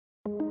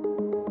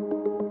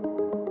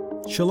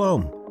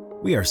Shalom.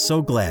 We are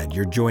so glad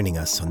you're joining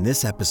us on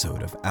this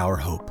episode of Our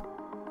Hope.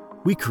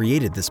 We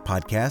created this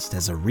podcast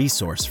as a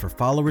resource for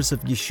followers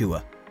of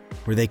Yeshua,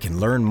 where they can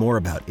learn more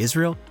about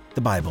Israel,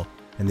 the Bible,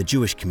 and the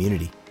Jewish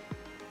community.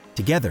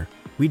 Together,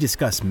 we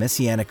discuss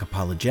messianic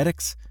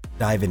apologetics,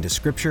 dive into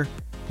scripture,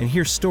 and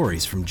hear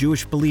stories from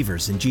Jewish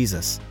believers in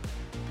Jesus.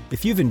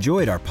 If you've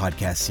enjoyed our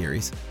podcast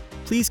series,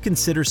 please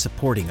consider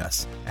supporting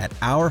us at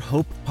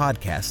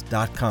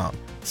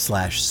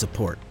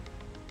ourhopepodcast.com/support.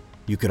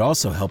 You could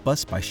also help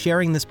us by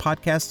sharing this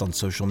podcast on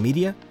social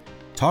media,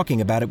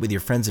 talking about it with your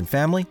friends and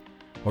family,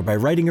 or by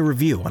writing a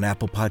review on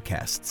Apple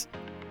Podcasts.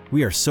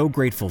 We are so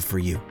grateful for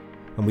you,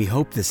 and we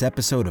hope this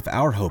episode of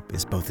Our Hope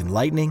is both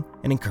enlightening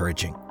and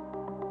encouraging.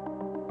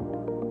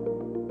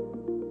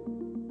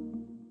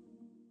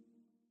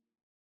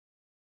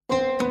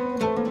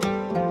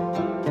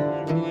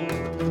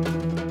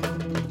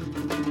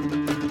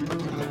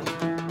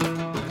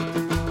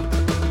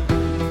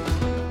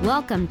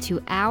 Welcome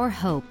to Our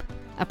Hope,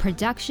 a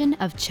production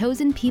of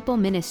Chosen People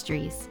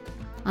Ministries.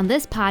 On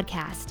this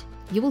podcast,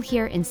 you will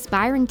hear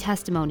inspiring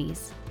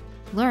testimonies,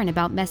 learn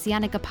about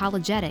messianic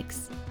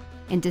apologetics,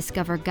 and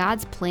discover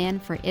God's plan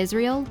for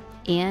Israel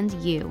and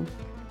you.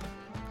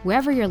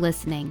 Wherever you're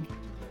listening,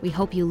 we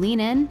hope you lean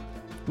in,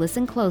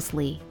 listen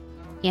closely,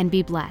 and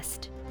be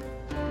blessed.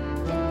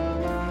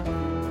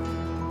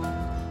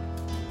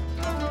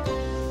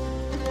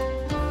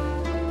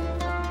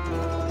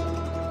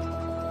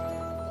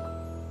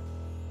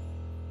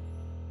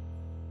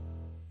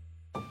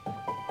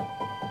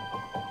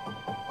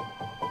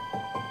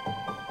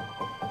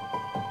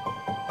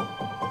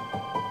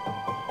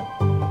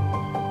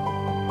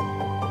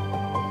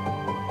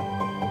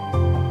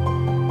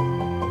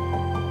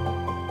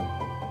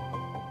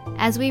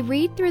 As we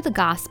read through the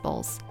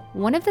Gospels,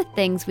 one of the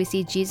things we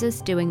see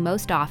Jesus doing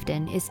most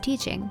often is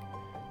teaching.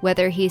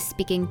 Whether he's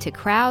speaking to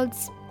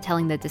crowds,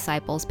 telling the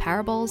disciples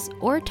parables,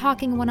 or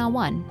talking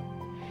one-on-one.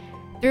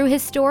 Through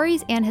his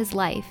stories and his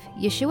life,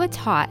 Yeshua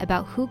taught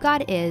about who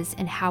God is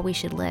and how we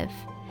should live.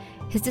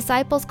 His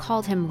disciples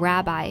called him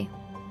Rabbi.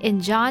 In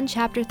John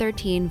chapter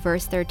 13,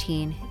 verse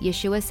 13,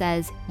 Yeshua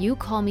says, "You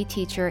call me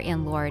teacher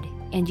and Lord,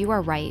 and you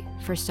are right,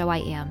 for so I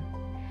am."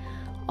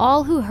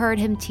 All who heard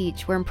him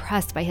teach were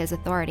impressed by his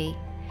authority.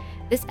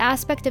 This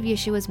aspect of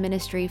Yeshua's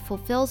ministry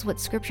fulfills what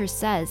Scripture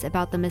says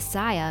about the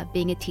Messiah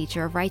being a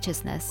teacher of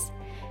righteousness.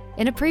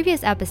 In a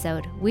previous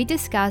episode, we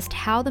discussed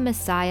how the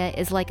Messiah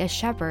is like a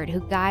shepherd who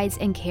guides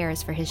and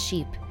cares for his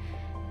sheep.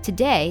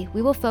 Today,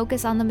 we will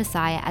focus on the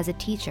Messiah as a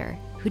teacher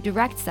who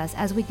directs us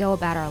as we go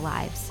about our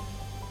lives.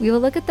 We will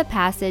look at the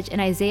passage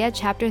in Isaiah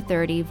chapter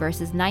 30,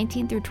 verses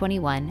 19 through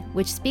 21,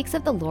 which speaks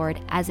of the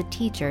Lord as a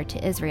teacher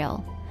to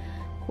Israel.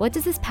 What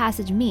does this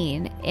passage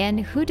mean, and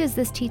who does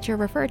this teacher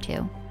refer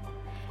to?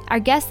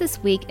 Our guest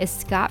this week is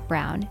Scott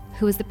Brown,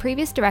 who is the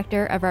previous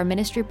director of our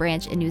ministry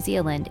branch in New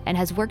Zealand and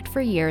has worked for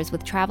years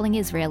with traveling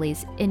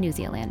Israelis in New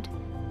Zealand.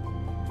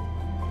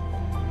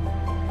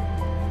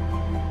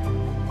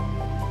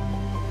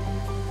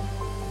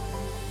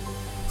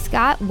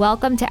 Scott,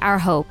 welcome to Our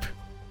Hope.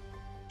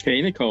 Hey,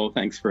 Nicole,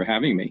 thanks for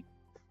having me.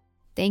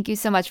 Thank you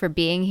so much for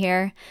being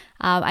here.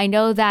 I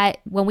know that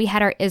when we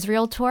had our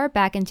Israel tour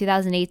back in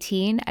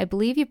 2018, I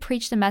believe you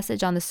preached a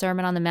message on the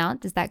Sermon on the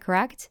Mount. Is that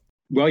correct?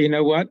 Well, you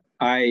know what?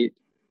 I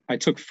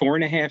took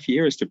 4.5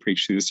 years to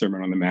preach through the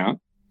Sermon on the Mount.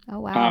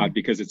 Oh, wow.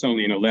 Because it's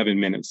only an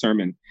 11-minute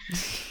sermon.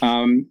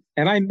 And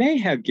I may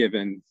have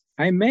given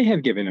a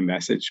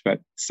message,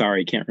 but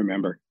sorry, can't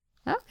remember.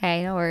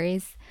 Okay, no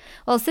worries.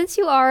 Well, since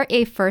you are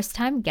a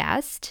first-time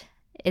guest,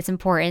 it's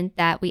important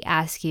that we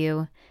ask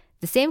you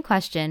the same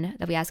question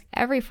that we ask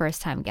every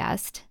first-time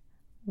guest.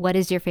 What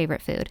is your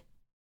favorite food?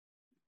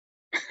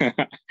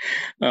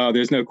 Oh,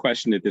 there's no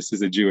question that this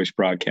is a Jewish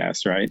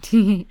broadcast, right?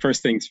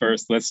 First things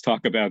first, let's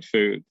talk about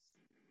food.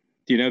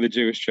 Do you know the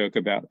Jewish joke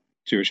about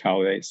Jewish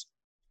holidays?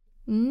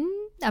 I'm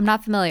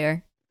not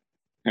familiar.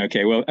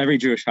 Okay, well, every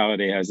Jewish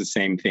holiday has the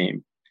same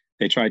theme.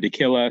 They tried to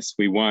kill us,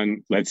 we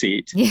won, let's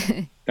eat.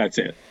 That's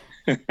it.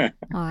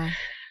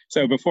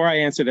 So before I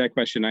answer that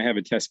question, I have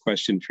a test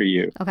question for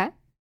you. Okay?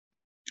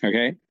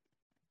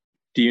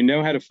 Do you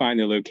know how to find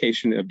the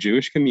location of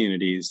Jewish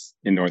communities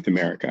in North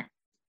America?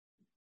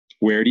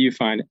 Where do you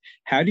find it?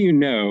 How do you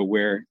know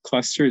where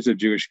clusters of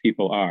Jewish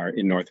people are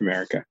in North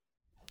America?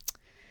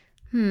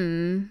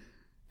 I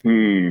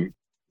know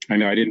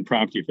I didn't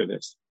prompt you for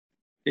this.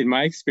 In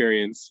my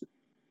experience,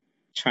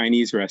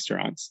 Chinese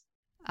restaurants.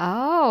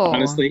 Oh.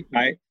 Honestly,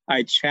 I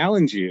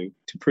challenge you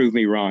to prove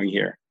me wrong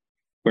here.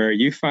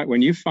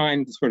 When you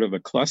find sort of a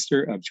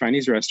cluster of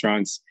Chinese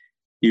restaurants,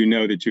 you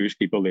know that Jewish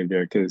people live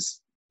there, because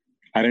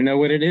I don't know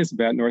what it is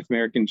about North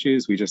American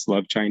Jews. We just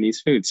love Chinese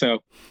food.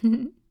 So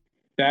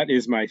that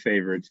is my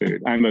favorite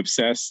food. I'm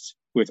obsessed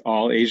with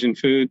all Asian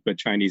food, but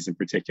Chinese in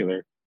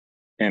particular.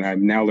 And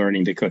I'm now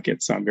learning to cook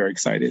it. So I'm very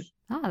excited.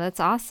 Oh, that's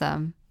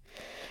awesome.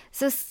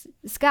 So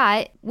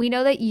Scott, we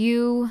know that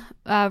you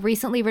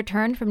recently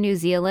returned from New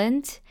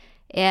Zealand,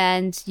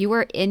 and you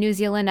were in New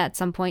Zealand at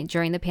some point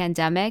during the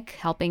pandemic,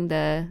 helping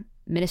the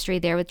ministry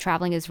there with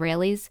Traveling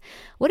Israelis.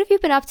 What have you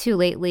been up to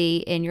lately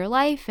in your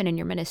life and in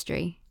your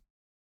ministry?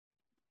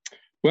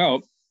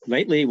 Well,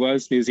 lately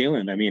was New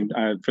Zealand. I mean,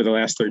 for the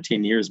last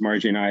 13 years,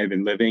 Margie and I have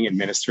been living and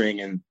ministering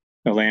in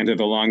the land of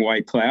the long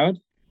white cloud.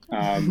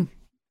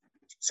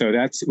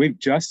 So we've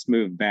just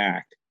moved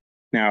back.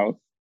 Now,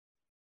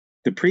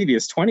 the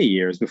previous 20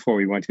 years before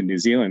we went to New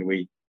Zealand,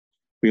 we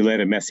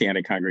led a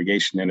Messianic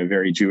congregation in a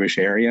very Jewish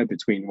area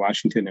between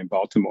Washington and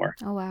Baltimore.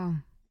 Oh, wow.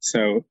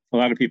 So a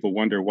lot of people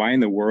wonder, why in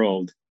the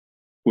world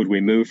would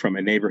we move from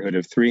a neighborhood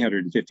of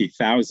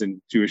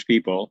 350,000 Jewish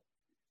people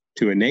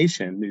to a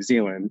nation, New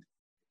Zealand,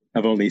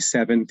 of only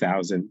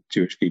 7,000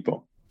 Jewish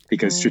people?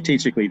 Because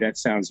strategically, that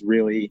sounds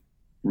really,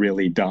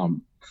 really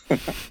dumb.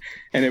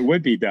 And it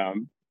would be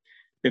dumb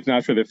if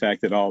not for the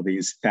fact that all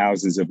these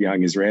thousands of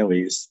young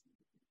Israelis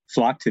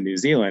flocked to New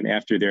Zealand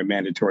after their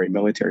mandatory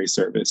military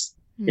service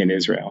in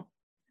Israel.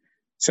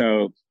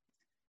 So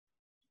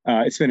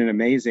it's been an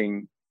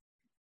amazing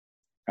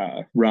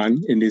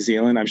run in New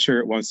Zealand. I'm sure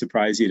it won't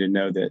surprise you to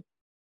know that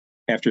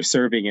after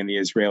serving in the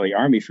Israeli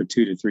army for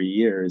 2 to 3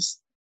 years,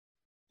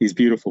 these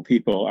beautiful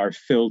people are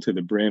filled to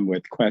the brim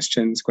with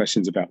questions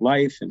about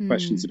life and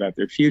questions about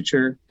their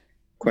future,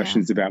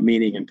 questions about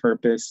meaning and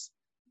purpose.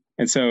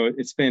 And so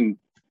it's been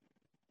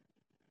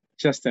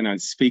just an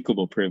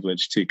unspeakable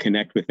privilege to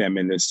connect with them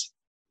in this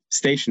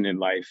station in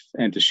life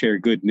and to share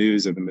good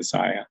news of the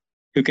Messiah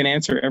who can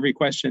answer every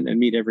question and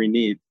meet every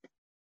need.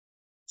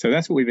 So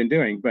that's what we've been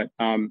doing. But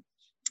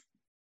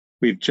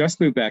we've just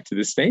moved back to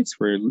the States.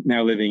 We're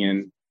now living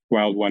in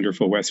wild,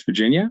 wonderful West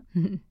Virginia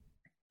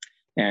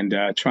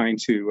and trying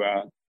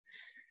to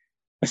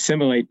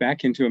assimilate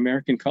back into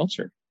American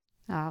culture.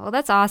 Oh, well,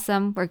 that's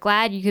awesome. We're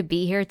glad you could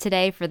be here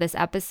today for this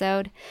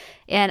episode.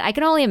 And I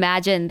can only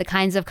imagine the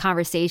kinds of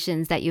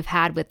conversations that you've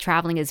had with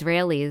Traveling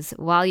Israelis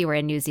while you were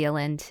in New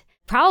Zealand.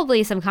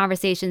 Probably some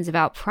conversations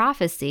about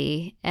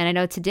prophecy. And I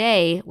know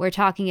today we're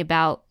talking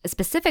about a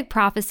specific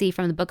prophecy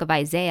from the book of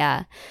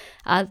Isaiah.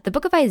 The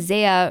book of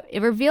Isaiah,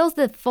 it reveals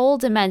the full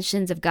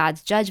dimensions of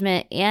God's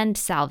judgment and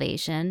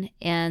salvation.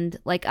 And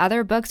like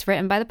other books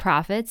written by the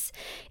prophets,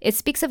 it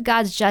speaks of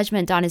God's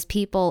judgment on his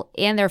people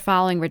and their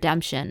following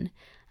redemption.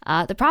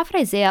 The prophet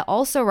Isaiah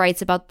also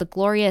writes about the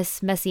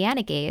glorious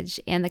Messianic age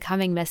and the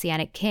coming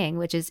Messianic king,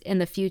 which is in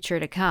the future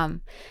to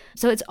come.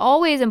 So it's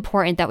always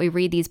important that we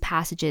read these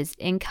passages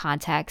in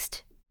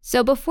context.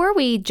 So before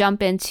we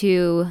jump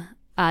into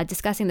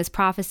discussing this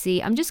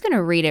prophecy, I'm just going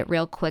to read it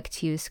real quick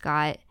to you,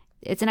 Scott.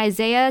 It's in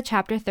Isaiah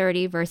chapter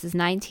 30, verses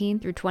 19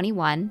 through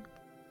 21.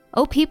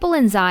 O people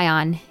in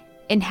Zion,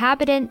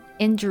 inhabitant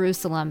in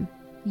Jerusalem,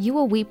 you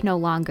will weep no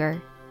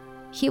longer.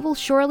 He will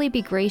surely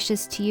be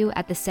gracious to you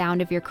at the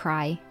sound of your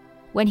cry.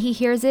 When he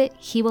hears it,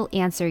 he will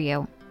answer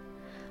you.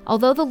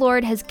 Although the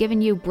Lord has given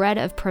you bread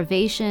of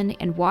privation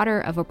and water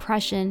of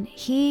oppression,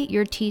 he,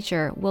 your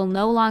teacher, will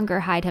no longer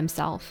hide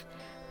himself,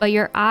 but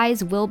your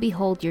eyes will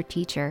behold your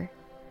teacher.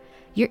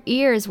 Your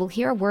ears will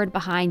hear a word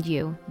behind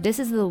you. This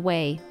is the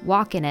way,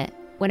 walk in it,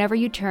 whenever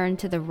you turn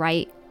to the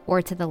right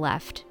or to the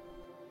left.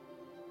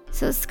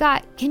 So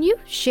Scott, can you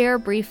share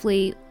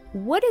briefly,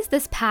 what is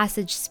this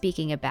passage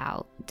speaking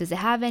about? Does it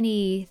have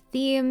any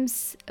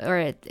themes,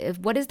 or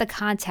what is the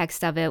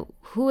context of it?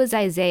 Who is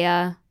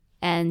Isaiah,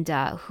 and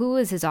who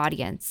is his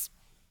audience?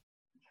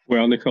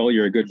 Well, Nicole,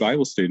 you're a good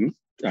Bible student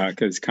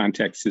because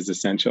context is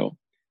essential.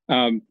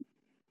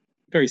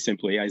 Very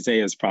simply,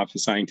 Isaiah is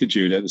prophesying to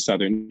Judah, the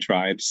southern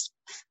tribes.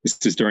 This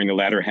is during the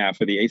latter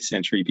half of the 8th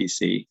century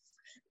BC.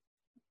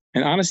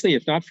 And honestly,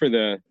 if not for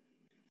the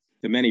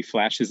many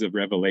flashes of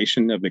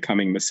revelation of the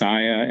coming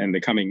Messiah and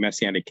the coming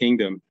Messianic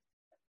kingdom,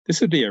 this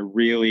would be a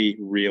really,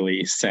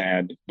 really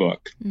sad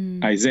book.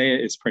 Isaiah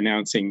is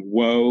pronouncing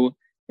woe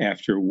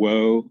after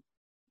woe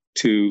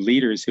to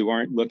leaders who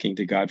aren't looking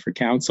to God for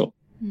counsel.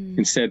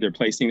 Instead, they're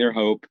placing their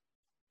hope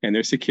and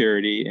their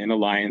security in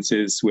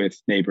alliances with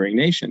neighboring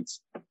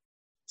nations.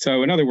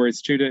 So in other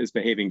words, Judah is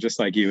behaving just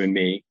like you and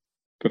me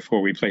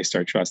before we placed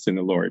our trust in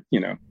the Lord,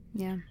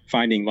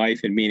 finding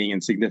life and meaning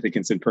and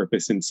significance and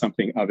purpose in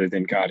something other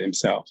than God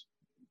himself.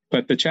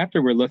 But the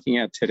chapter we're looking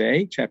at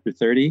today, chapter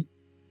 30,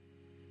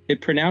 it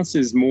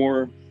pronounces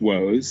more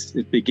woes.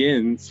 It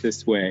begins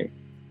this way.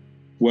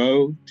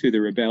 Woe to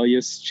the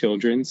rebellious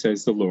children,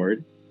 says the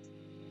Lord,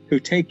 who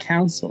take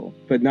counsel,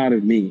 but not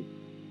of me,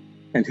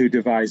 and who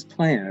devise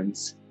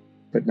plans,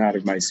 but not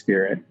of my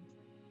spirit.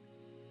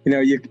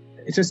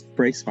 It just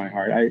breaks my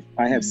heart.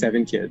 I have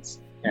 7 kids,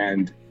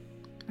 and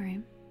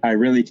I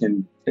really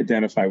can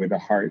identify with the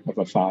heart of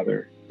a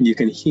father. You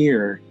can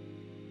hear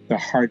the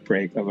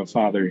heartbreak of a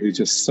father who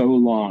just so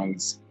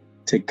longs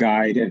to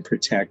guide and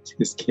protect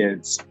his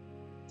kids.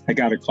 I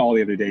got a call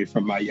the other day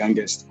from my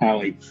youngest,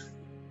 Allie,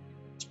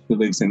 who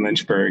lives in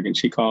Lynchburg, and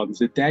she called and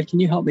said, Dad, can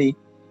you help me?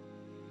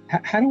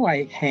 How do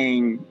I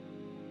hang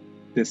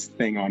this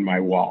thing on my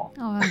wall?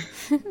 Oh.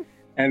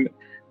 and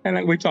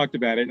we talked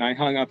about it, and I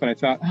hung up and I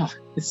thought,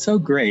 it's so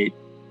great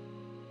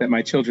that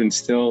my children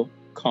still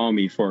call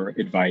me for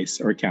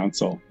advice or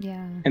counsel.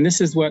 Yeah. And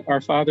this is what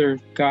our Father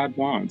God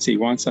wants. He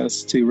wants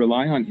us to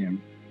rely on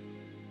him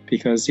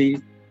because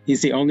he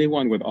He's the only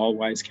one with all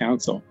wise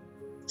counsel.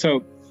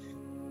 So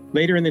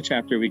later in the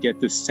chapter, we get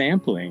this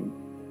sampling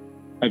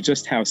of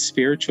just how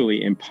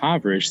spiritually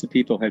impoverished the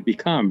people had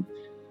become.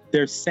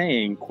 They're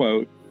saying,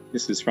 quote,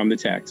 this is from the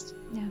text,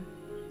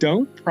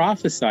 don't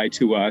prophesy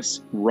to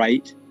us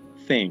right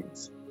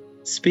things.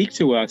 Speak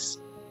to us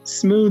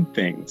smooth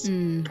things.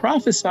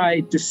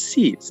 Prophesy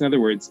deceits. In other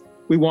words,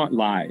 we want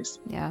lies.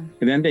 Yeah.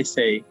 And then they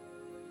say,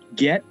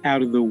 get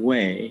out of the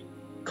way,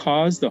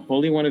 cause the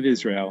Holy One of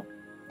Israel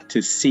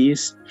to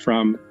cease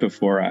from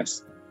before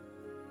us.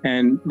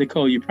 And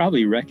Nicole, you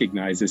probably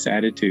recognize this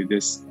attitude,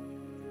 this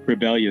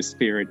rebellious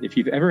spirit. If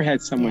you've ever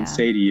had someone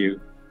say to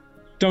you,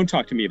 don't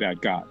talk to me about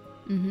God.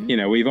 You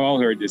know, we've all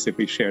heard this if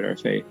we've shared our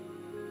faith.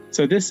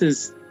 So this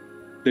is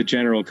the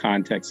general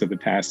context of the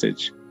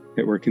passage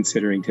that we're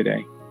considering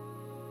today.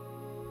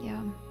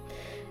 Yeah.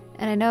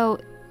 And I know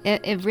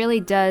it really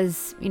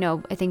does, you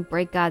know, I think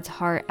break God's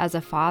heart as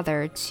a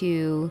father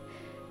to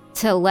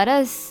let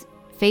us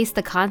face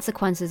the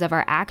consequences of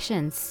our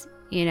actions,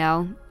 you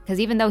know, because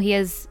even though he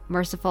is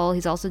merciful,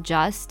 he's also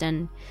just.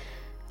 And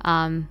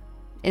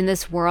in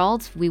this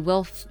world, we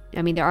will,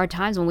 there are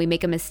times when we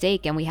make a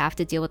mistake and we have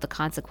to deal with the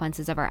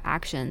consequences of our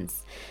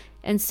actions.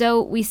 And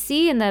so we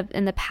see in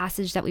the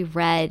passage that we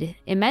read,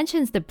 it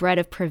mentions the bread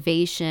of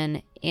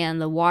privation and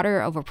the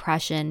water of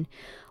oppression.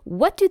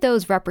 What do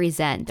those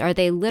represent? Are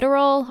they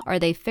literal? Are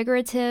they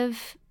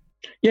figurative?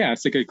 Yeah,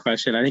 it's a good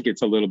question. I think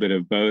it's a little bit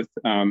of both.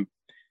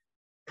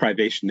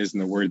 Privation isn't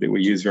the word that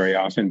we use very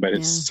often, but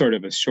it's sort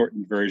of a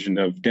shortened version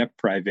of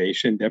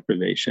deprivation.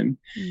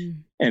 And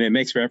it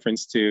makes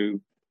reference to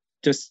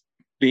just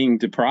being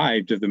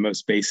deprived of the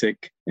most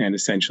basic and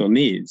essential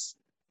needs.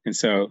 And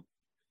so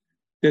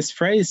this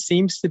phrase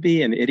seems to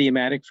be an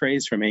idiomatic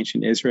phrase from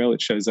ancient Israel.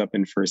 It shows up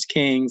in 1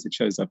 Kings, it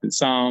shows up in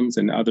Psalms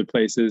and other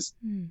places.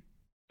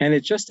 And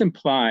it just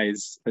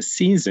implies a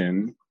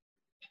season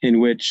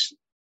in which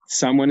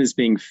someone is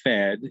being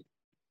fed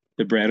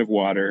the bread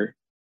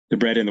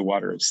and the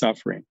water of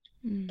suffering.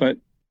 But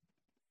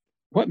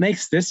what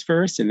makes this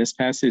verse in this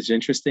passage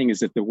interesting is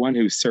that the one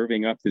who's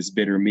serving up this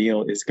bitter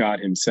meal is God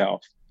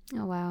himself.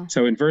 Oh, wow.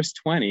 So in verse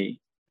 20,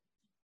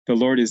 the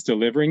Lord is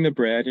delivering the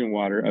bread and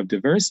water of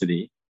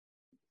diversity.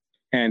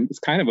 And it's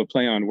kind of a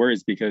play on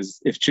words, because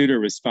if Judah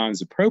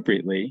responds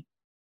appropriately,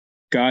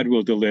 God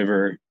will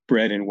deliver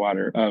bread and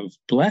water of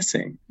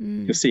blessing.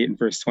 You'll see it in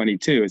verse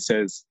 22. It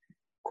says,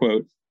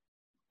 quote,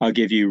 I'll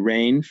give you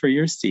rain for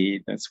your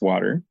seed, that's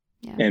water,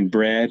 and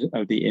bread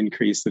of the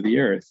increase of the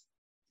earth,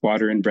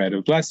 water and bread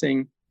of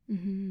blessing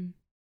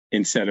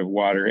instead of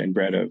water and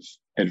bread of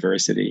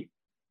adversity.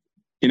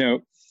 You know,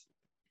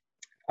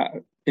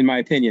 in my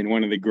opinion,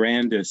 one of the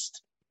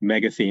grandest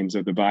mega themes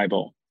of the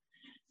Bible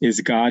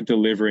is God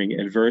delivering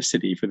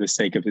adversity for the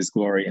sake of his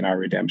glory and our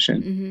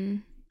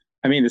redemption.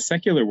 The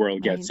secular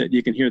world gets it.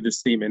 You can hear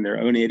this theme in their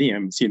own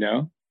idioms, you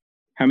know.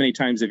 How many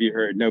times have you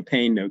heard no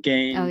pain, no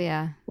gain? Oh,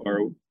 yeah.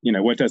 Or, you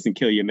know, what doesn't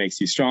kill you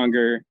makes you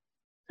stronger.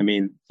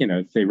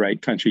 They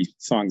write country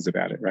songs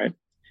about it, right?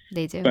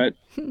 They do. But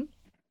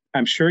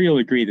I'm sure you'll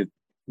agree that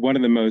one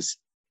of the most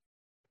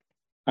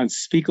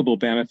unspeakable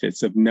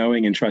benefits of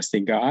knowing and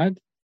trusting God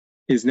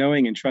is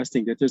knowing and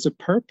trusting that there's a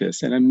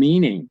purpose and a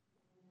meaning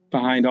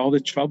behind all the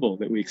trouble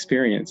that we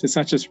experience. It's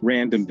not just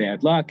random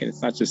bad luck, and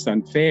it's not just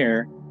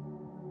unfair.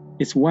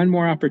 It's one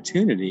more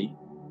opportunity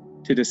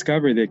to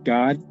discover that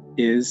God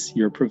is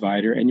your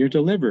provider and your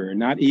deliverer,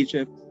 not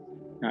Egypt,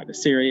 not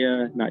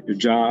Assyria, not your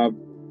job,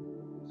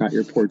 not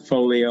your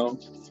portfolio.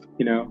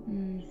 You know,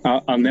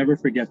 I'll never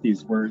forget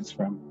these words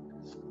from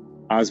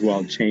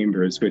Oswald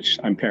Chambers, which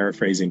I'm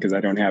paraphrasing because I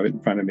don't have it in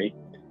front of me.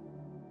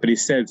 But he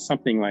said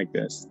something like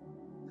this: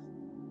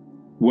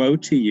 woe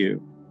to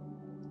you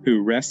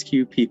who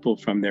rescue people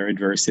from their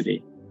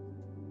adversity.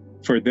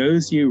 For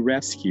those you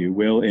rescue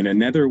will in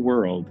another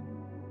world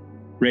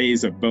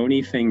raise a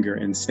bony finger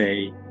and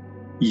say,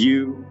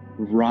 you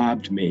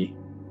robbed me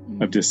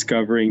of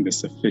discovering the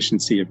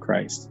sufficiency of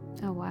Christ.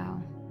 Oh,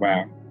 wow.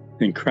 Wow.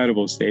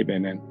 Incredible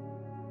statement. And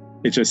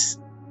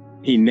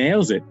he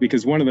nails it,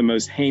 because one of the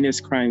most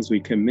heinous crimes we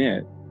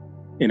commit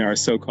in our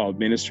so-called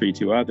ministry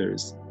to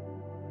others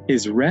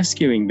is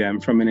rescuing them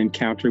from an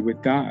encounter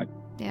with God.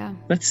 Yeah.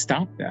 Let's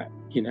stop that.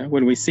 You know,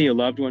 when we see a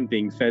loved one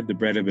being fed the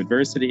bread of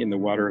adversity and the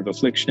water of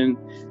affliction,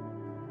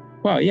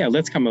 well, yeah,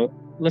 let's come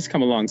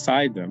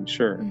alongside them.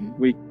 Sure.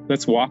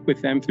 Let's walk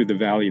with them through the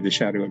valley of the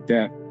shadow of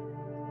death,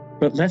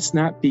 but let's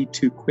not be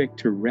too quick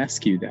to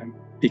rescue them,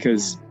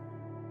 because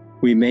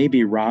we may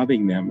be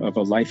robbing them of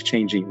a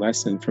life-changing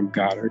lesson from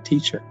God, our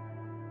teacher.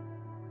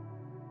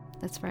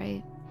 That's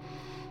right.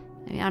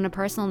 On a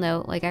personal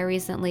note, I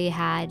recently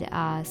had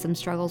some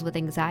struggles with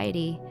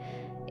anxiety,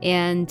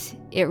 and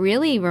it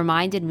really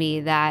reminded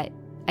me that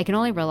I can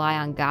only rely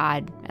on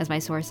God as my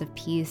source of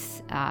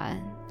peace.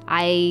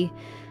 I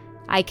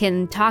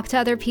can talk to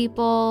other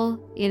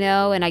people, you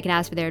know, and I can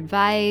ask for their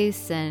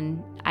advice,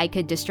 and I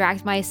could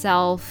distract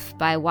myself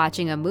by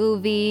watching a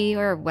movie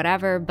or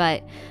whatever,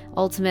 but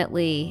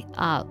ultimately,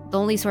 the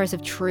only source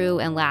of true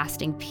and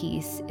lasting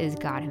peace is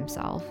God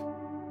himself.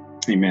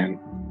 Amen.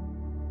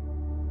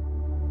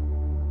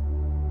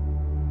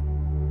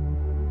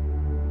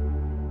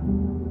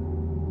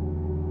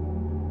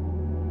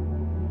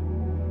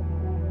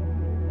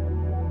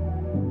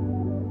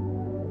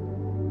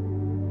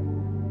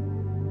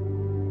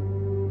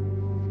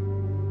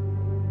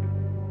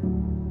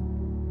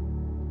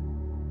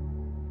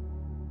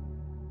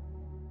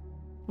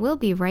 We'll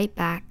be right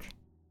back.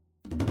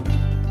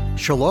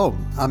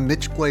 Shalom, I'm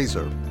Mitch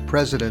Glazer,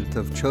 president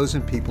of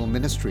Chosen People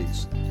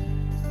Ministries.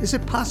 Is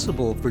it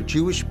possible for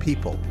Jewish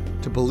people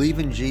to believe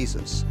in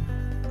Jesus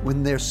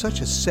when there's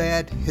such a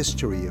sad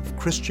history of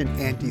Christian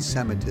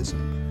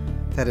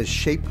anti-Semitism that has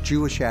shaped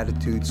Jewish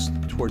attitudes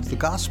towards the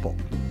gospel?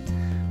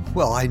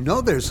 Well, I know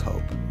there's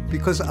hope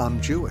because I'm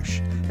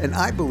Jewish and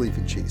I believe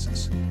in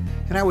Jesus.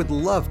 And I would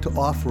love to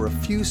offer a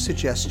few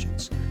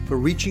suggestions for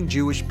reaching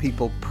Jewish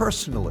people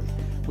personally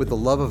with the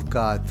love of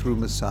God through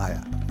Messiah.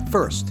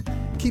 First,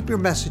 keep your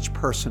message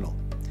personal.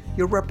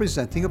 You're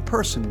representing a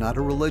person, not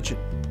a religion.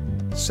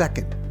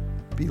 Second,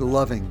 be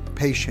loving,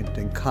 patient,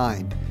 and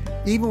kind,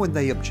 even when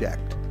they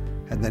object.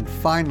 And then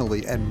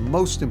finally, and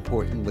most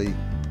importantly,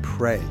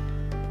 pray.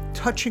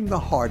 Touching the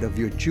heart of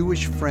your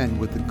Jewish friend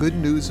with the good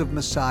news of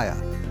Messiah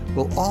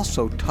will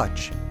also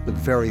touch the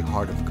very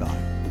heart of God.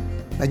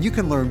 And you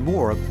can learn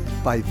more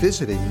by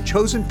visiting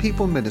Chosen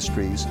People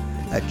Ministries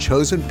at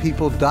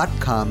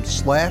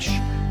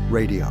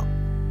chosenpeople.com/radio.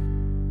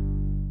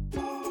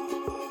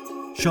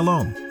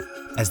 Shalom.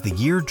 As the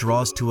year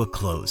draws to a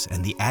close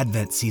and the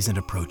Advent season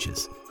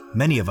approaches,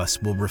 many of us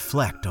will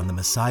reflect on the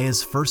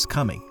Messiah's first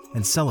coming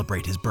and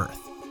celebrate his birth.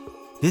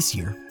 This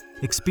year,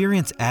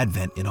 experience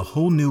Advent in a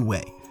whole new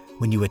way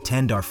when you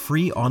attend our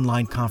free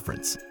online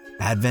conference,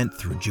 Advent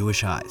Through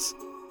Jewish Eyes.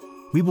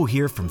 We will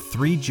hear from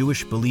 3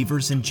 Jewish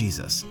believers in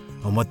Jesus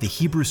on what the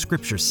Hebrew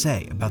Scriptures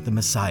say about the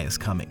Messiah's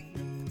coming.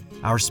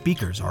 Our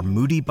speakers are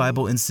Moody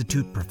Bible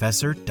Institute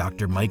professor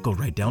Dr. Michael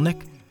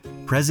Rydelnik,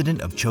 President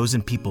of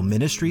Chosen People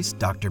Ministries,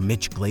 Dr.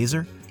 Mitch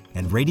Glazer,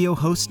 and radio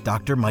host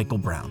Dr. Michael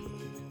Brown.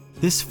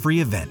 This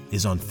free event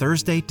is on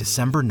Thursday,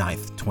 December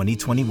 9th,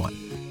 2021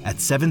 at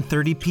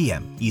 7:30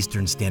 p.m.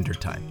 Eastern Standard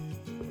Time.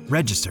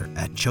 Register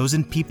at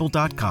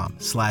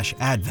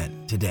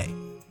chosenpeople.com/advent today.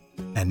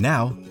 And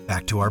now,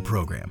 back to our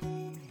program.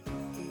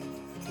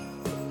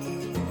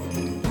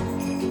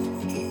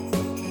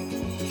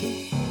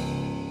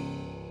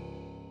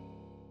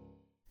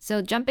 So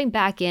jumping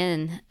back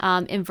in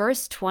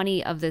verse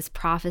 20 of this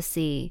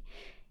prophecy,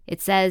 it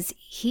says,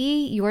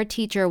 "He, your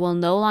teacher, will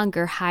no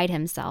longer hide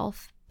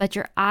himself, but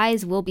your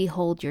eyes will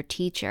behold your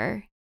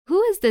teacher."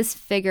 Who is this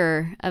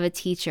figure of a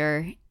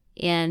teacher,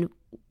 and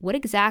what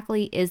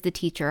exactly is the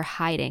teacher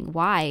hiding?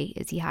 Why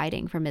is he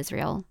hiding from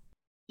Israel?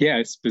 Yeah,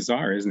 it's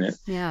bizarre, isn't it?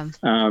 Yeah.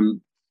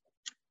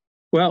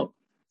 Well,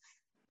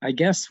 I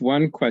guess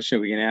one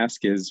question we can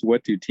ask is,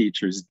 what do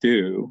teachers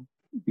do?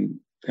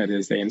 That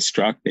is, they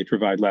instruct, they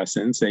provide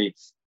lessons, they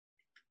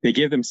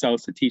give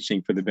themselves to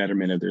teaching for the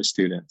betterment of their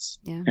students.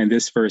 Yeah. And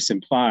this verse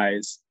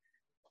implies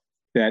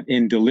that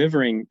in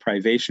delivering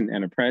privation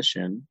and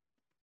oppression,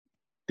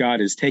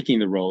 God is taking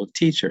the role of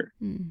teacher.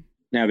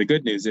 Now, the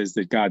good news is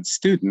that God's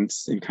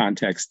students, in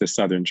context, the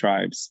southern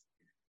tribes,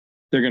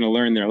 they're going to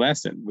learn their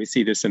lesson. We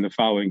see this in the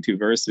following 2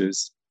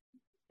 verses,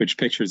 which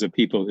pictures of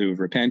people who've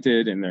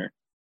repented and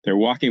they're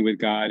walking with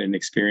God and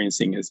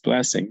experiencing his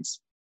blessings.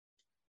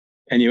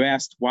 And you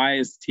asked, why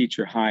is the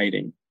teacher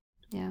hiding?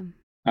 Yeah.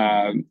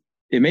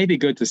 It may be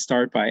good to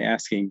start by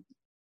asking,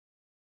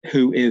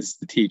 who is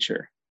the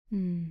teacher?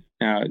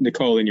 Now,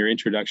 Nicole, in your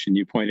introduction,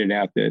 you pointed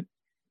out that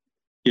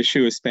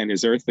Yeshua spent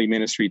his earthly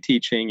ministry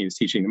teaching. He was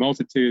teaching the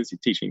multitudes, he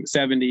was teaching the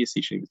 70, he was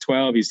teaching the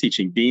 12, he was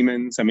teaching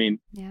demons. I mean,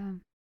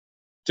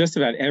 just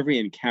about every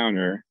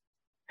encounter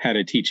had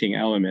a teaching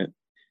element.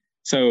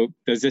 So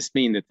does this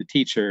mean that the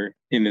teacher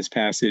in this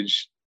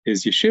passage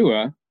is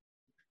Yeshua?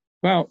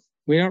 Well,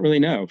 we don't really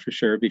know for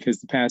sure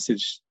because the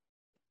passage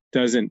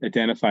doesn't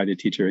identify the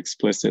teacher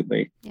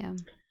explicitly. Yeah.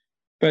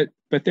 But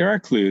there are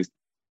clues.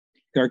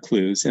 There are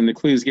clues, and the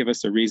clues give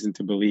us a reason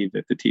to believe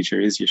that the teacher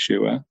is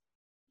Yeshua.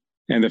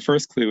 And the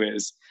first clue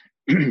is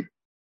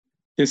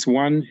this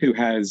one who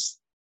has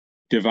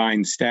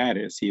divine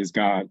status. He is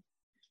God.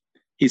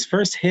 He's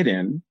first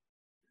hidden,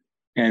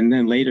 and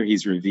then later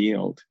he's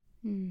revealed.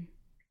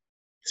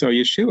 So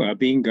Yeshua,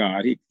 being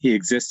God, he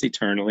exists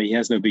eternally. He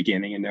has no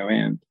beginning and no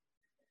end.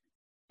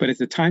 But at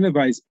the time of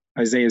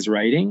Isaiah's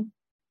writing,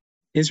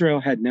 Israel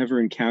had never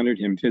encountered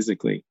him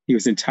physically. He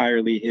was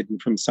entirely hidden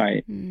from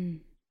sight,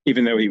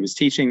 even though he was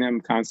teaching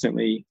them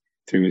constantly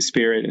through his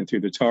spirit and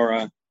through the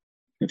Torah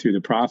and through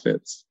the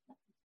prophets.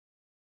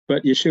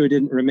 But Yeshua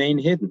didn't remain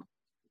hidden.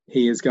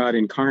 He is God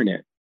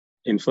incarnate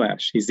in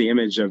flesh. He's the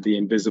image of the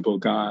invisible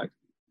God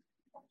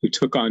who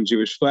took on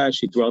Jewish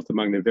flesh. He dwelt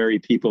among the very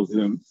people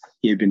whom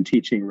he had been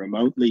teaching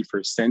remotely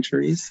for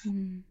centuries.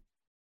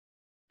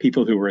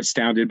 People who were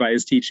astounded by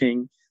his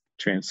teaching,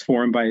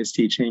 transformed by his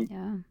teaching.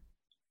 Yeah.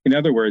 In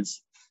other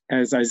words,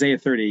 as Isaiah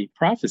 30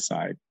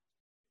 prophesied,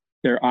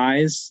 their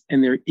eyes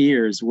and their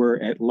ears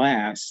were at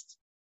last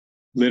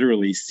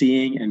literally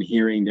seeing and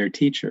hearing their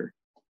teacher.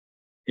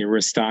 They were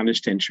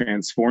astonished and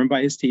transformed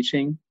by his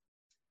teaching,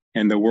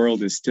 and the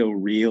world is still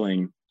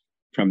reeling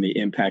from the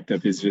impact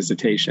of his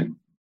visitation.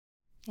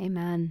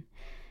 Amen.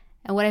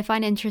 And what I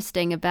find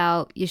interesting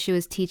about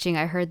Yeshua's teaching,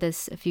 I heard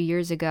this a few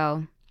years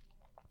ago,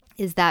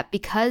 is that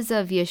because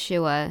of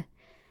Yeshua,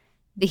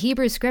 the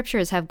Hebrew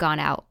scriptures have gone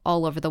out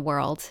all over the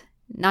world.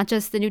 not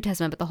just the New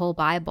Testament, but the whole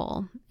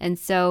Bible. And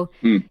so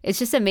it's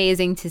just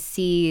amazing to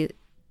see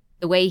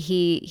the way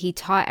he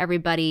taught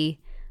everybody.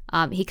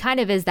 He kind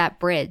of is that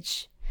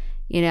bridge,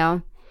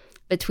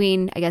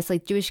 between, I guess,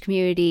 like Jewish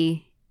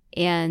community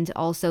and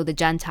also the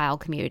Gentile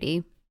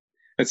community.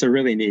 That's a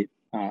really neat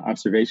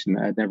observation.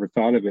 I'd never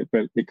thought of it,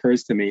 but it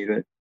occurs to me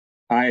that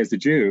I, as a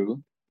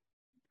Jew,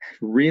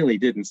 really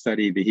didn't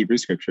study the Hebrew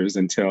scriptures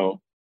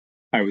until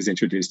I was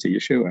introduced to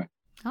Yeshua.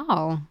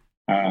 Oh.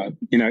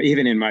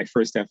 Even in my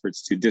first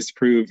efforts to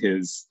disprove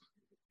his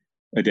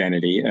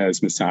identity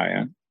as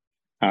Messiah,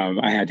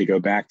 I had to go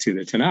back to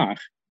the Tanakh.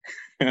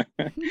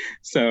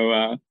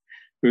 So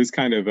it was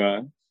kind of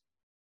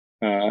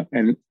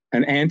an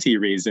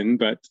anti-reason,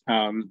 but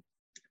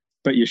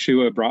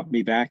Yeshua brought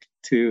me back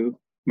to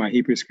my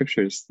Hebrew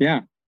scriptures.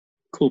 Yeah,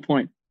 cool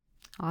point.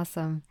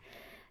 Awesome.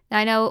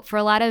 I know for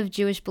a lot of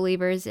Jewish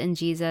believers in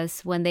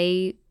Jesus, when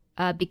they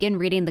begin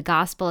reading the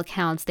gospel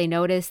accounts, they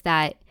notice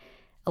that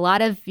a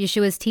lot of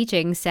Yeshua's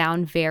teachings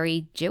sound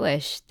very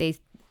Jewish. They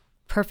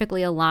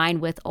perfectly align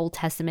with Old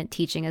Testament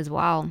teaching as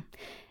well.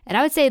 And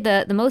I would say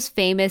the most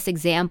famous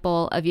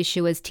example of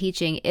Yeshua's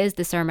teaching is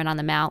the Sermon on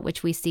the Mount,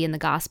 which we see in the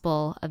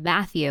Gospel of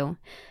Matthew.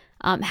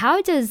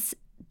 How does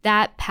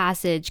that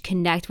passage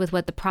connect with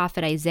what the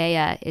prophet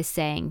Isaiah is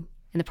saying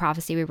in the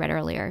prophecy we read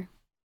earlier?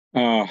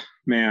 Oh,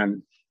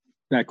 man,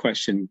 that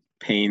question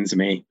pains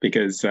me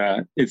because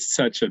it's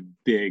such a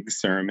big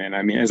sermon.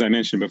 I mean, as I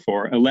mentioned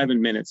before,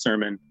 11-minute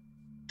sermon.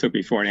 Took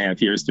me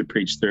 4.5 years to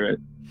preach through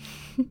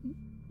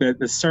it.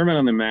 The Sermon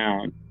on the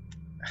Mount,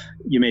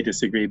 you may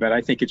disagree, but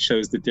I think it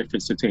shows the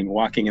difference between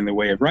walking in the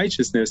way of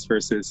righteousness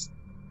versus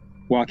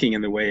walking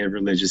in the way of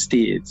religious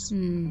deeds.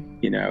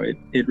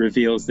 It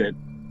reveals that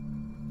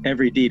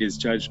every deed is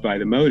judged by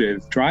the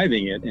motive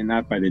driving it and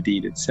not by the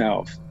deed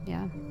itself.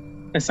 Yeah.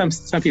 And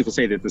some people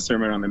say that the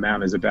Sermon on the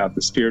Mount is about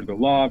the spirit of the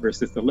law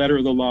versus the letter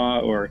of the law,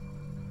 or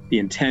the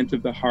intent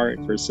of the heart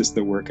versus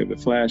the work of the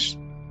flesh.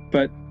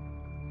 But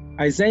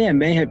Isaiah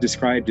may have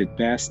described it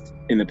best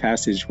in the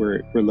passage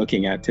we're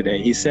looking at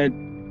today. He said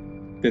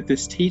that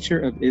this teacher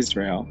of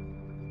Israel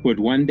would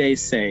one day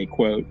say,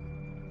 quote,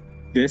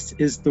 "This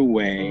is the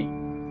way,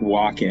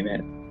 walk in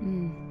it."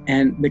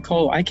 And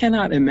Nicole, I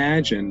cannot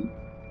imagine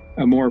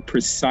a more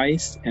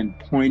precise and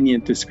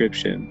poignant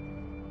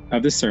description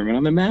of the Sermon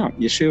on the Mount.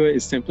 Yeshua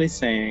is simply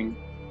saying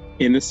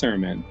in the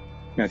sermon,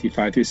 Matthew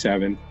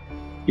 5-7,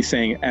 he's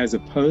saying, as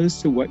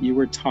opposed to what you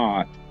were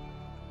taught,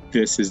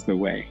 this is the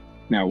way.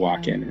 Now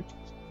walk in it.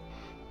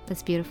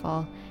 That's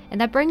beautiful. And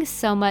that brings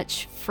so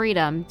much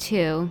freedom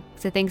too.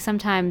 Because I think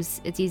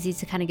sometimes it's easy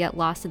to kind of get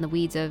lost in the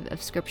weeds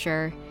of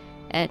scripture,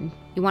 and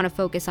you want to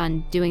focus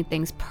on doing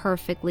things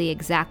perfectly,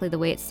 exactly the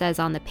way it says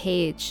on the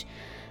page.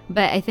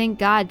 But I think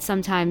God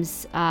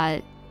sometimes,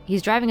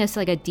 he's driving us to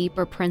like a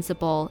deeper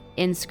principle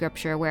in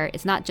scripture where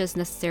it's not just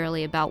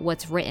necessarily about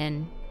what's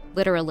written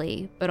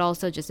literally, but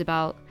also just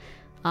about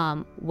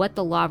what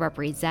the law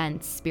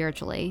represents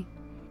spiritually.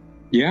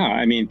 Yeah,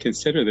 I mean,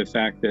 consider the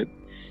fact that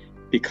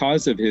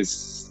because of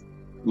his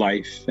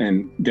life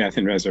and death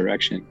and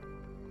resurrection,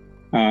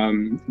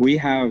 we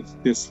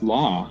have this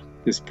law,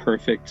 this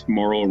perfect,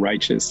 moral,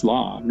 righteous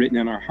law written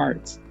in our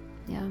hearts.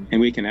 Yeah. And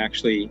we can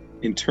actually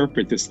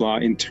interpret this law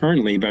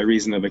internally by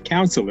reason of a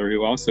counselor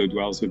who also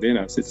dwells within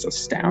us. It's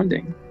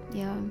astounding.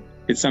 Yeah.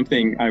 It's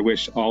something I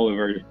wish all of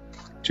our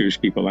Jewish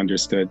people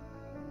understood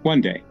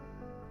one day.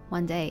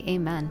 One day.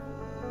 Amen.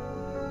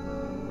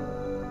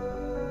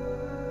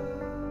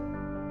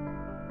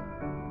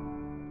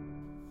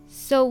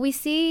 So we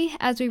see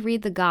as we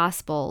read the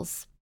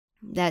Gospels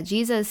that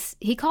Jesus,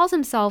 he calls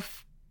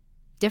himself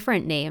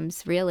different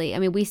names, really. I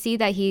mean, we see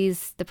that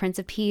he's the Prince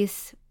of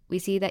Peace. We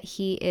see that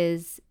he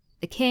is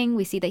the King.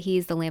 We see that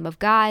he's the Lamb of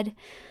God.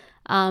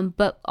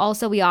 But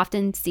also we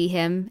often see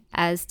him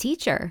as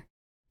teacher.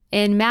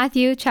 In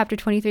Matthew chapter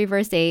 23,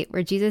 verse 8,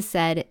 where Jesus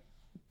said,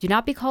 "Do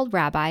not be called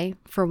rabbi,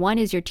 for one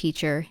is your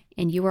teacher,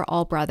 and you are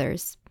all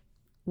brothers."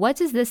 What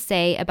does this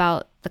say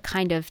about the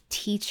kind of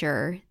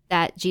teacher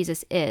that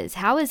Jesus is?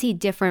 How is he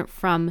different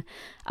from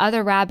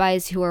other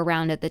rabbis who were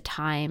around at the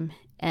time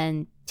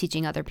and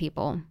teaching other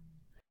people?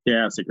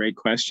 Yeah, it's a great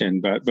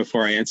question. But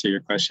before I answer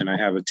your question, I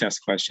have a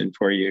test question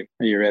for you.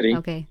 Are you ready?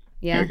 Okay.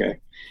 Yeah.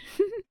 Okay.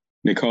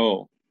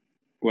 Nicole,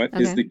 what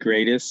is the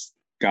greatest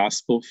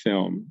gospel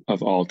film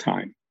of all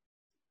time?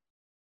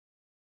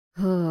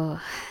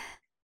 Oh.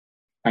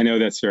 I know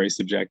that's very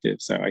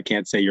subjective, so I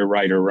can't say you're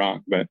right or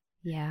wrong, but...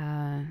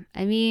 Yeah.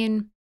 I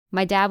mean,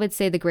 my dad would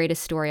say the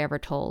greatest story ever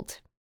told.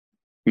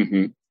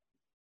 Mm-hmm.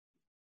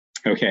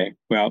 Okay.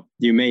 Well,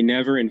 you may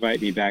never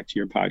invite me back to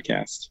your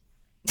podcast,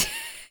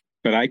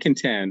 but I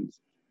contend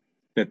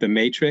that The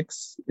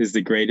Matrix is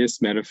the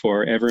greatest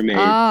metaphor ever made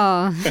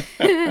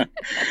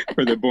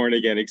for the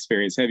born-again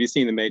experience. Have you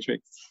seen The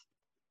Matrix?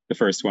 The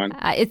first one?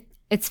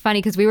 It's funny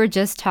because we were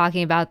just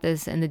talking about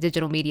this in the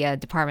digital media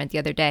department the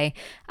other day.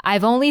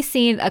 I've only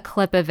seen a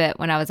clip of it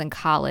when I was in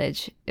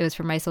college. It was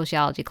for my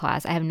sociology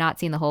class. I have not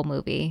seen the whole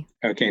movie.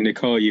 Okay,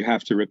 Nicole, you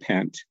have to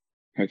repent.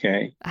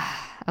 Okay?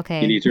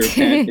 Okay. You need to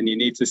repent and you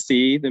need to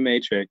see The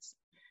Matrix.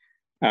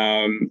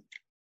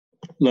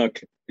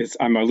 Look,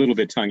 I'm a little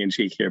bit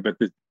tongue-in-cheek here, but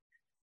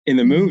in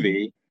the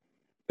movie,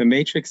 the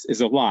Matrix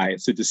is a lie.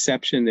 It's a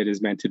deception that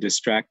is meant to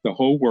distract the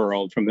whole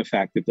world from the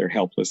fact that they're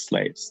helpless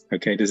slaves.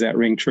 Okay, does that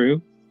ring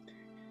true?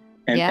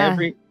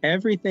 And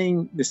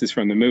everything, this is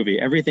from the movie,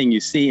 everything you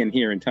see and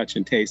hear and touch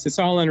and taste, it's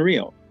all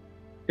unreal.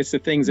 It's the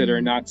things that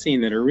are not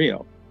seen that are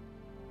real.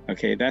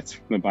 Okay, that's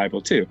from the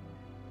Bible too.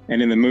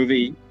 And in the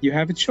movie, you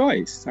have a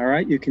choice, all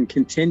right? You can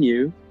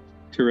continue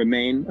to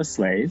remain a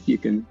slave. You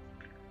can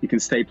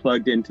stay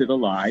plugged into the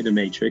lie, the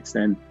Matrix,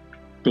 and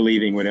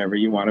believing whatever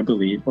you want to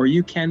believe. Or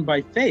you can,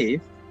 by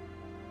faith,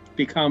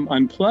 become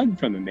unplugged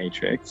from the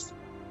Matrix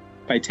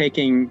by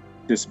taking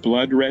this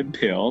blood red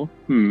pill,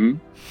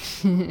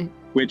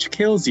 which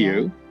kills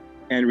you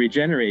and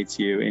regenerates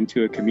you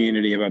into a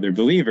community of other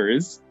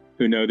believers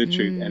who know the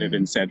truth and have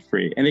been set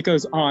free. And it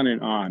goes on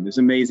and on. There's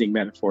amazing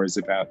metaphors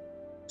about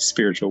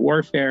spiritual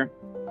warfare.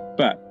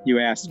 But you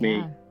asked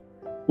me,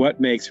 what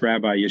makes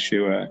Rabbi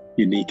Yeshua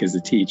unique as a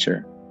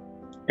teacher?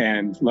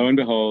 And lo and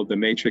behold, the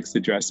Matrix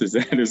addresses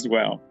that as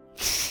well.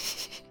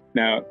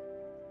 Now,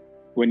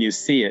 when you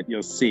see it,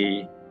 you'll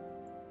see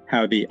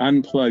how the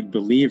unplugged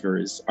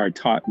believers are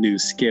taught new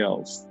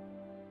skills.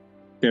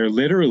 They're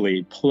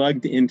literally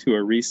plugged into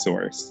a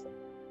resource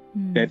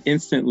that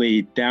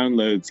instantly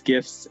downloads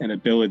gifts and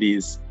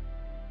abilities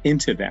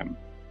into them.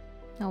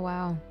 Oh,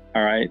 wow.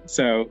 All right.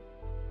 So,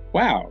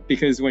 wow,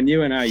 because when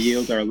you and I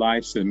yield our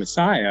lives to the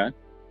Messiah,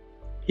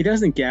 he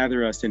doesn't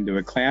gather us into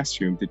a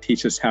classroom to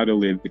teach us how to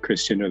live the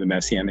Christian or the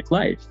Messianic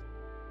life.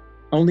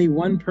 Only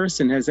one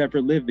person has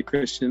ever lived the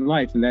Christian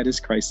life, and that is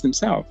Christ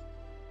himself.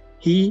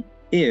 He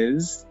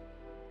is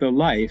the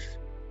life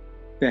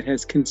that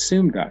has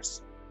consumed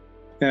us.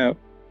 Now,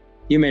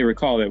 you may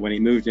recall that when he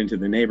moved into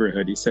the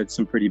neighborhood, he said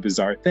some pretty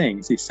bizarre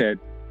things. He said,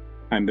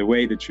 I'm the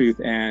way, the truth,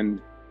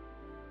 and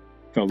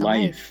the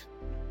life.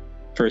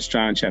 1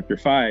 John chapter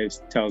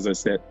 5 tells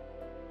us that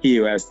he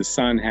who has the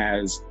Son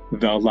has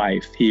the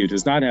life. He who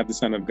does not have the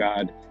Son of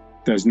God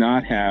does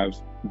not have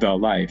the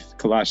life.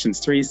 Colossians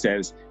 3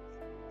 says,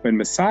 when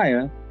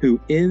Messiah,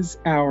 who is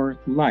our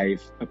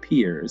life,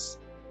 appears,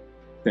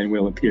 then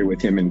we'll appear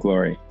with him in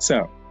glory.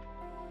 So,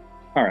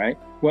 all right,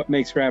 what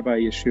makes Rabbi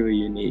Yeshua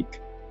unique?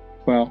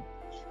 Well,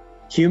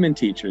 human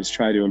teachers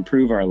try to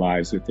improve our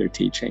lives with their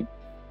teaching.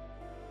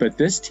 But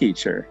this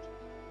teacher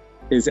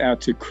is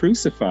out to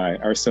crucify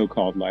our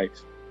so-called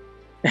life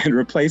and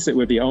replace it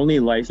with the only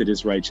life that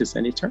is righteous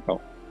and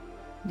eternal.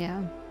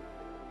 Yeah.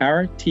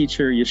 Our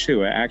teacher,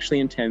 Yeshua,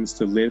 actually intends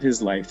to live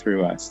his life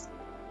through us.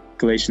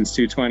 Galatians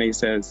 2:20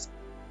 says,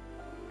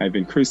 I've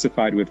been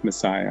crucified with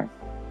Messiah.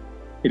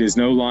 It is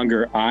no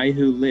longer I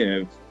who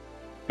live,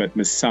 but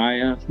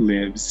Messiah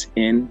lives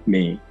in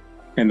me.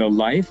 And the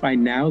life I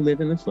now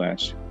live in the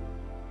flesh,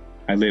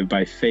 I live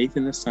by faith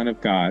in the Son of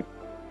God,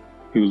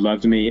 who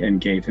loved me and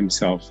gave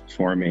himself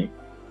for me.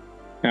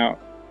 Now,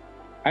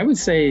 I would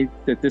say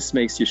that this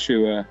makes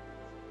Yeshua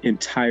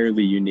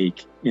entirely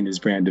unique in his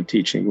brand of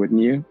teaching,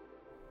 wouldn't you?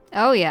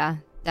 Oh, yeah,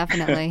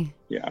 definitely.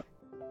 Yeah.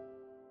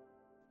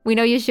 We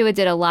know Yeshua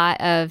did a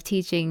lot of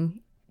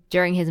teaching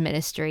during his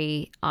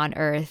ministry on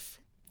earth,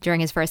 during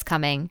his first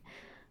coming.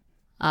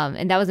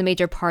 And that was a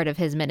major part of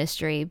his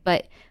ministry.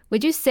 But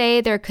would you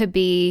say there could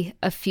be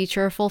a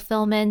future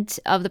fulfillment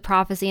of the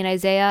prophecy in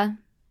Isaiah?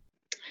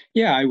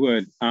 Yeah, I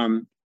would.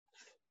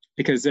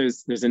 Because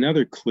there's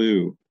another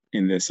clue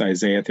in this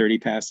Isaiah 30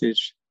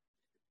 passage.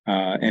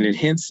 And it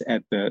hints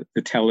at the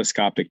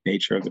telescopic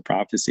nature of the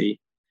prophecy.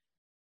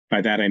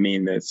 By that, I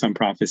mean that some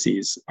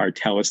prophecies are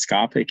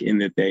telescopic in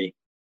that they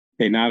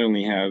not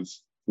only have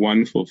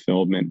one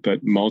fulfillment,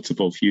 but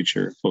multiple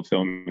future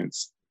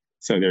fulfillments.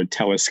 So they're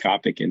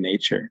telescopic in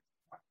nature.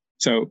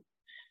 So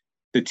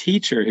the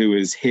teacher who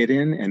is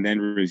hidden and then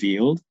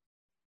revealed,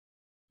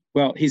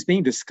 well, he's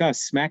being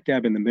discussed smack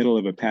dab in the middle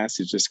of a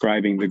passage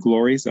describing the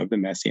glories of the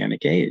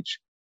Messianic age.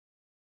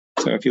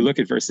 So if you look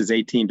at verses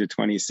 18 to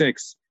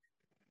 26,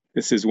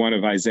 this is one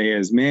of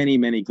Isaiah's many,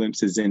 many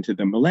glimpses into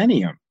the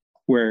millennium,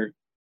 where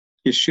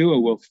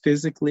Yeshua will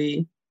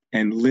physically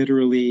and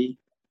literally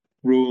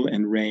rule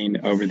and reign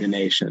over the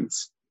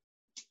nations.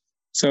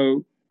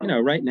 So,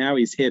 right now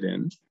he's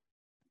hidden.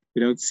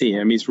 We don't see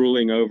him. He's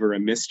ruling over a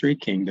mystery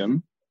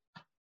kingdom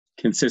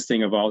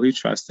consisting of all who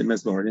trust him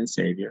as Lord and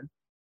Savior.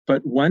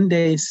 But one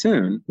day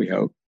soon, we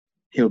hope,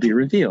 he'll be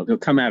revealed. He'll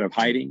come out of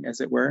hiding, as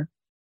it were,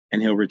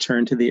 and he'll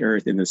return to the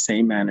earth in the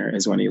same manner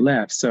as when he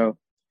left. So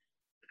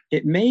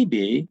it may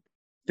be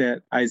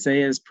that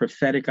Isaiah's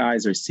prophetic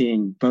eyes are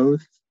seeing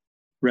both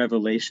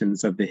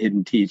revelations of the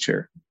hidden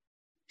teacher.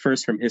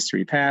 First from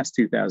history past,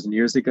 2,000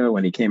 years ago,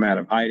 when he came out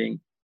of hiding.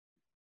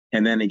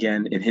 And then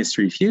again in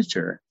history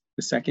future,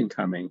 the second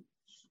coming,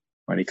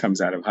 when he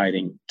comes out of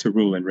hiding to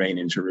rule and reign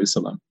in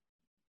Jerusalem.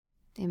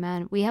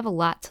 Amen. We have a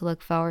lot to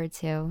look forward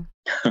to.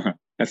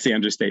 That's the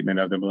understatement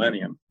of the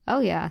millennium. Oh,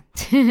 yeah.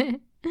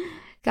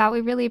 God,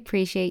 we really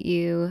appreciate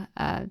you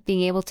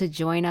being able to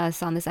join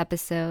us on this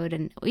episode.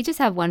 And we just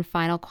have one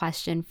final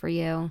question for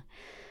you.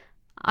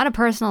 On a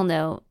personal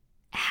note,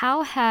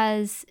 how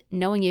has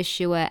knowing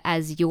Yeshua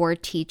as your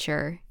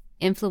teacher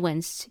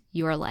influenced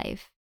your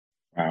life?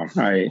 Wow.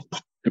 I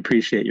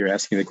appreciate your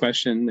asking the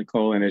question,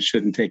 Nicole, and it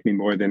shouldn't take me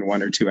more than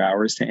 1 or 2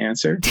 hours to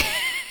answer.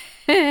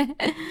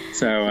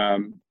 So,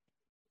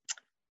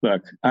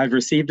 look, I've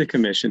received a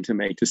commission to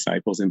make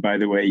disciples. And by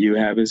the way, you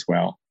have as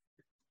well.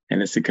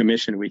 And it's a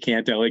commission we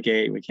can't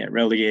delegate. We can't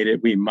relegate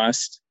it. We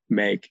must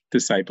make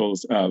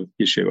disciples of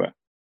Yeshua.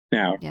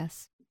 Now,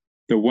 yes.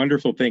 The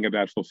wonderful thing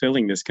about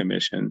fulfilling this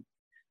commission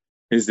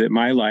is that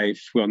my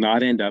life will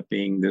not end up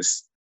being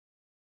this,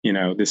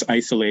 this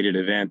isolated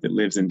event that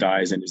lives and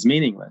dies and is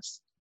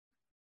meaningless.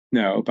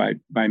 No,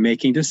 by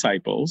making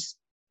disciples,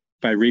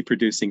 by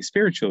reproducing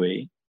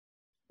spiritually,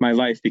 my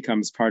life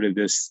becomes part of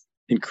this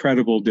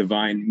incredible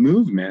divine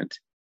movement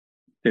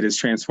that is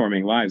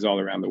transforming lives all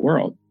around the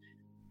world.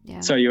 Yeah.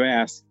 So you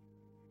ask,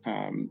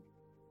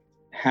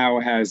 how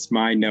has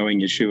my knowing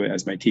Yeshua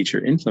as my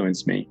teacher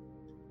influenced me?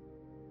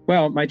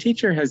 Well, my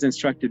teacher has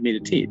instructed me to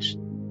teach.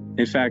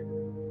 In fact,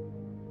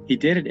 he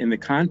did it in the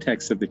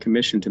context of the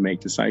commission to make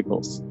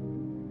disciples.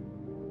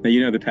 Now, you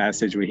know the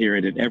passage, we hear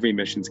it at every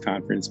missions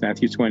conference,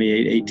 Matthew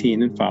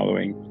 28:18 and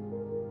following.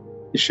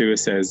 Yeshua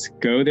says,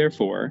 "Go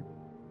therefore."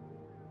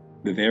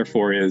 The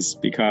therefore is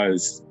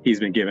because he's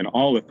been given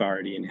all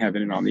authority in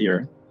heaven and on the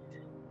earth.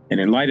 And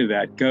in light of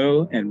that,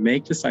 go and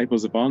make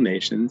disciples of all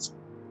nations,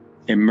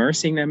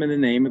 immersing them in the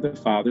name of the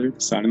Father,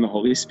 the Son, and the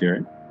Holy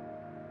Spirit,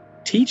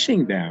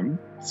 teaching them,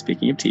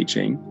 speaking of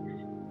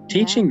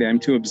teaching them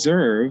to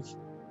observe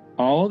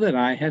all that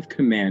I have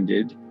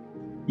commanded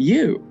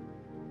you.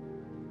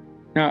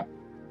 Now,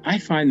 I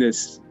find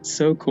this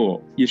so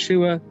cool.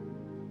 Yeshua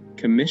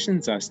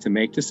commissions us to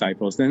make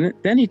disciples.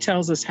 Then he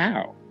tells us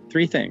how.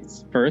 3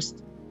 things.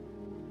 First,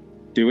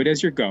 do it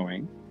as you're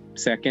going.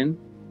 Second,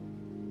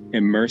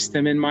 immerse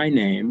them in my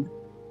name.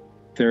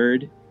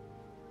 Third,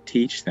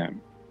 teach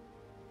them.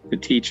 The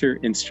teacher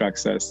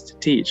instructs us to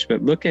teach,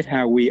 but look at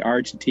how we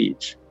are to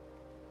teach.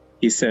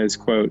 He says,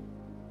 quote,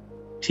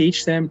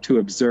 "Teach them to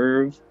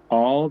observe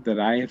all that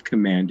I have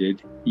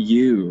commanded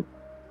you."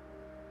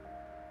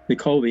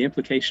 Nicole, the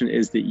implication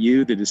is that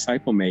you, the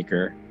disciple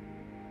maker,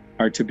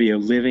 are to be a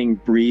living,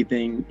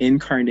 breathing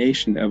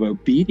incarnation of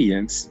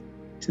obedience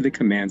to the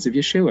commands of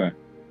Yeshua.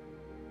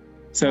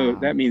 So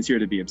that means you're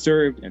to be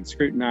observed and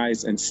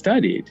scrutinized and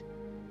studied.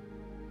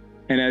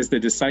 And as the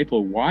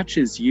disciple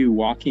watches you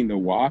walking the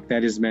walk,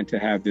 that is meant to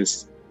have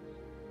this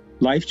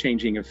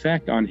life-changing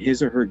effect on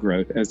his or her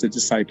growth as a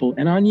disciple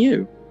and on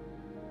you.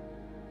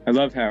 I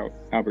love how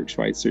Albert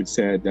Schweitzer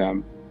said,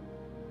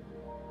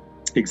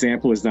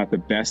 example is not the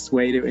best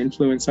way to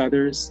influence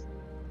others,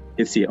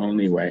 it's the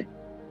only way.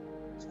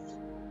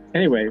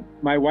 Anyway,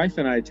 my wife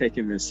and I have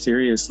taken this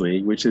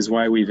seriously, which is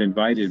why we've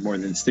invited more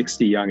than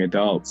 60 young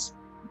adults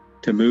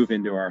to move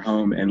into our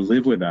home and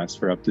live with us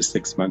for up to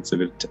 6 months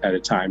at a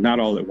time. Not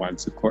all at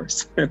once, of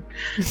course, but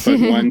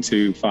 1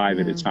 to 5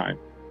 at a time.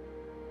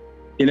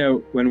 You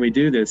know, when we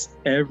do this,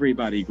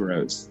 everybody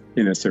grows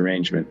in this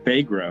arrangement.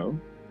 They grow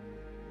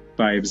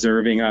by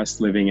observing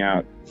us living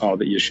out all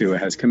that Yeshua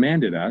has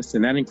commanded us.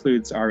 And that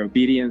includes our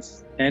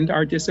obedience and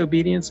our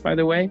disobedience, by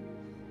the way,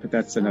 but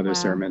that's another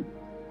sermon.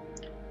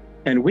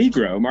 And we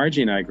grow,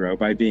 Margie and I grow,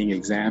 by being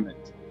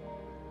examined.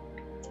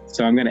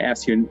 So I'm going to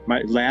ask you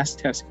my last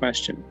test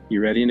question. You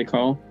ready,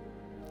 Nicole?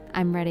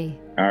 I'm ready.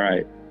 All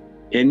right.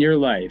 In your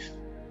life,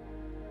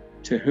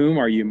 to whom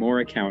are you more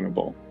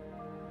accountable?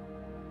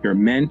 Your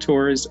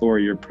mentors or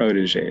your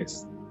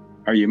proteges?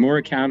 Are you more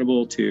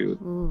accountable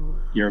to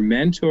your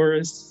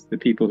mentors, the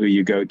people who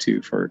you go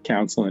to for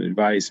counsel and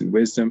advice and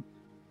wisdom?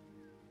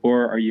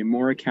 Or are you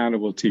more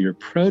accountable to your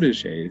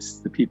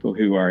proteges, the people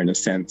who are, in a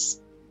sense,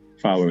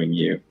 following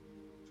you?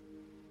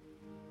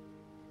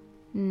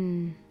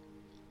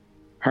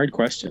 Hard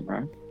question,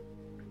 huh?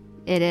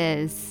 It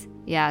is,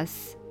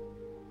 yes.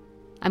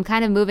 I'm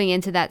kind of moving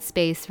into that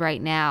space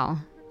right now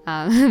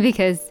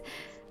because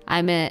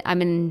I'm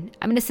an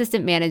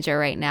assistant manager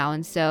right now,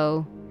 and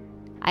so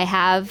I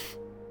have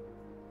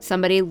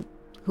somebody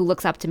who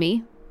looks up to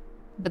me,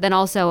 but then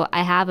also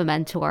I have a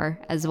mentor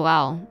as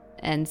well,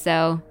 and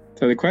so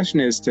the question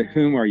is, to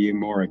whom are you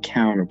more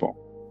accountable?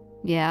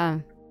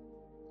 Yeah,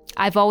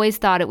 I've always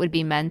thought it would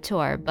be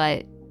mentor,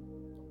 but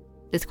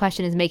this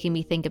question is making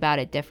me think about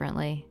it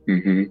differently.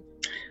 Mm-hmm.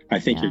 I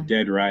think you're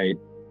dead right,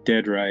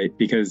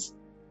 because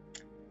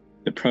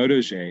the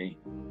proteges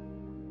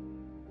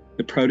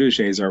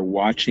are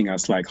watching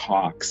us like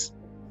hawks.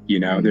 You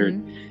know,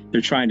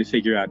 they're trying to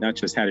figure out not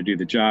just how to do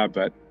the job,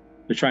 but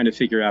they're trying to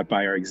figure out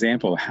by our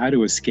example how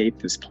to escape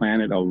this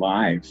planet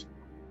alive.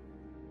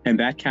 And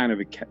that kind of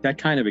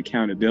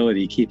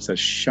accountability keeps us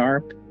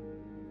sharp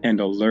and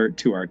alert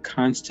to our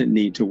constant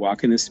need to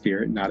walk in the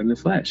Spirit, not in the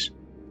flesh.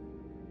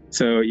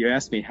 So you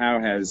asked me,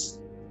 how has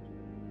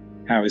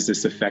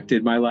this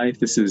affected my life?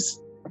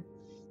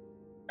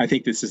 I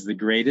think this is the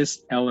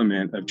greatest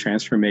element of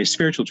transformation,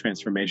 spiritual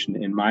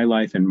transformation in my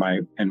life and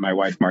my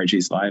wife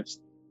Margie's lives.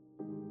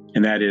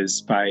 And that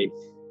is by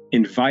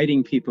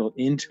inviting people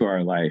into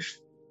our life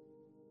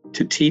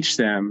to teach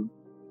them,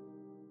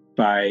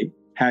 by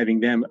having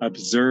them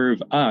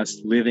observe us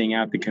living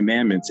out the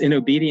commandments in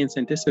obedience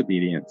and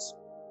disobedience.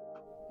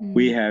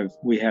 We have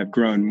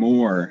grown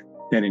more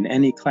than in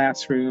any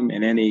classroom,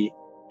 in any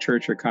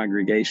church or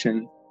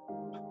congregation.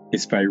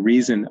 It's by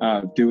reason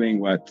of doing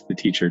what the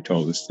teacher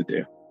told us to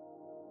do.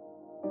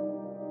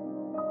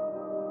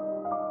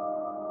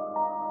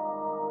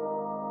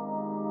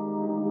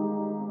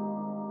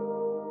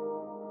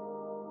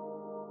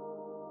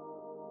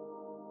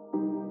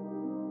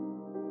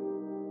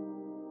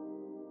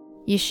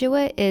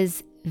 Yeshua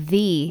is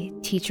the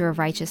teacher of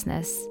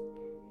righteousness.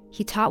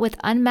 He taught with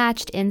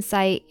unmatched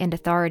insight and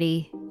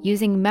authority,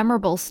 using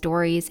memorable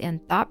stories and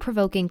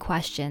thought-provoking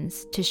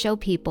questions to show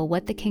people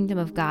what the kingdom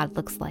of God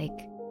looks like.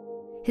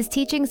 His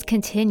teachings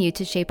continue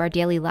to shape our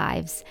daily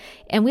lives,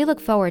 and we look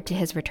forward to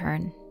his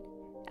return.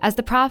 As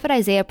the prophet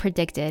Isaiah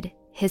predicted,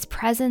 his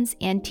presence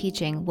and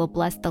teaching will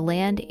bless the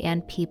land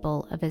and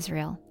people of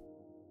Israel.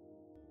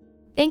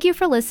 Thank you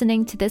for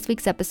listening to this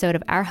week's episode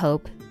of Our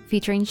Hope,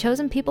 featuring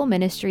Chosen People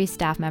Ministry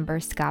staff member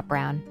Scott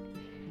Brown.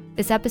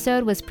 This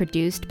episode was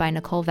produced by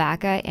Nicole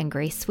Vaca and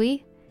Grace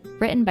Swee,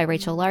 written by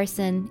Rachel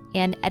Larson,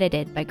 and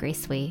edited by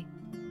Grace Swee.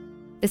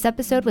 This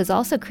episode was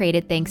also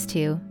created thanks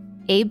to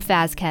Abe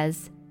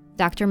Vazquez,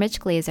 Dr.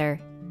 Mitch Glazer,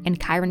 and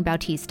Kyron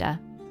Bautista.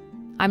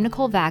 I'm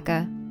Nicole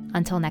Vaca.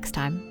 Until next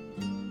time.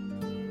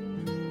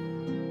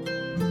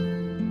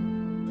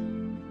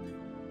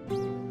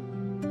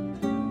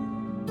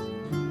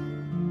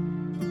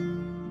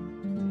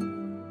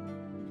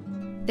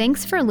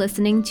 Thanks for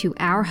listening to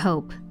Our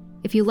Hope.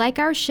 If you like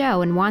our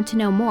show and want to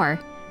know more,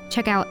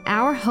 check out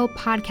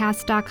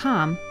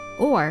ourhopepodcast.com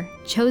or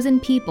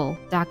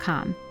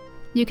chosenpeople.com.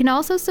 You can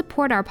also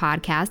support our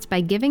podcast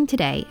by giving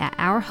today at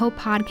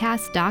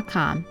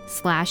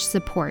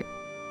ourhopepodcast.com/support.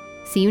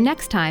 See you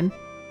next time.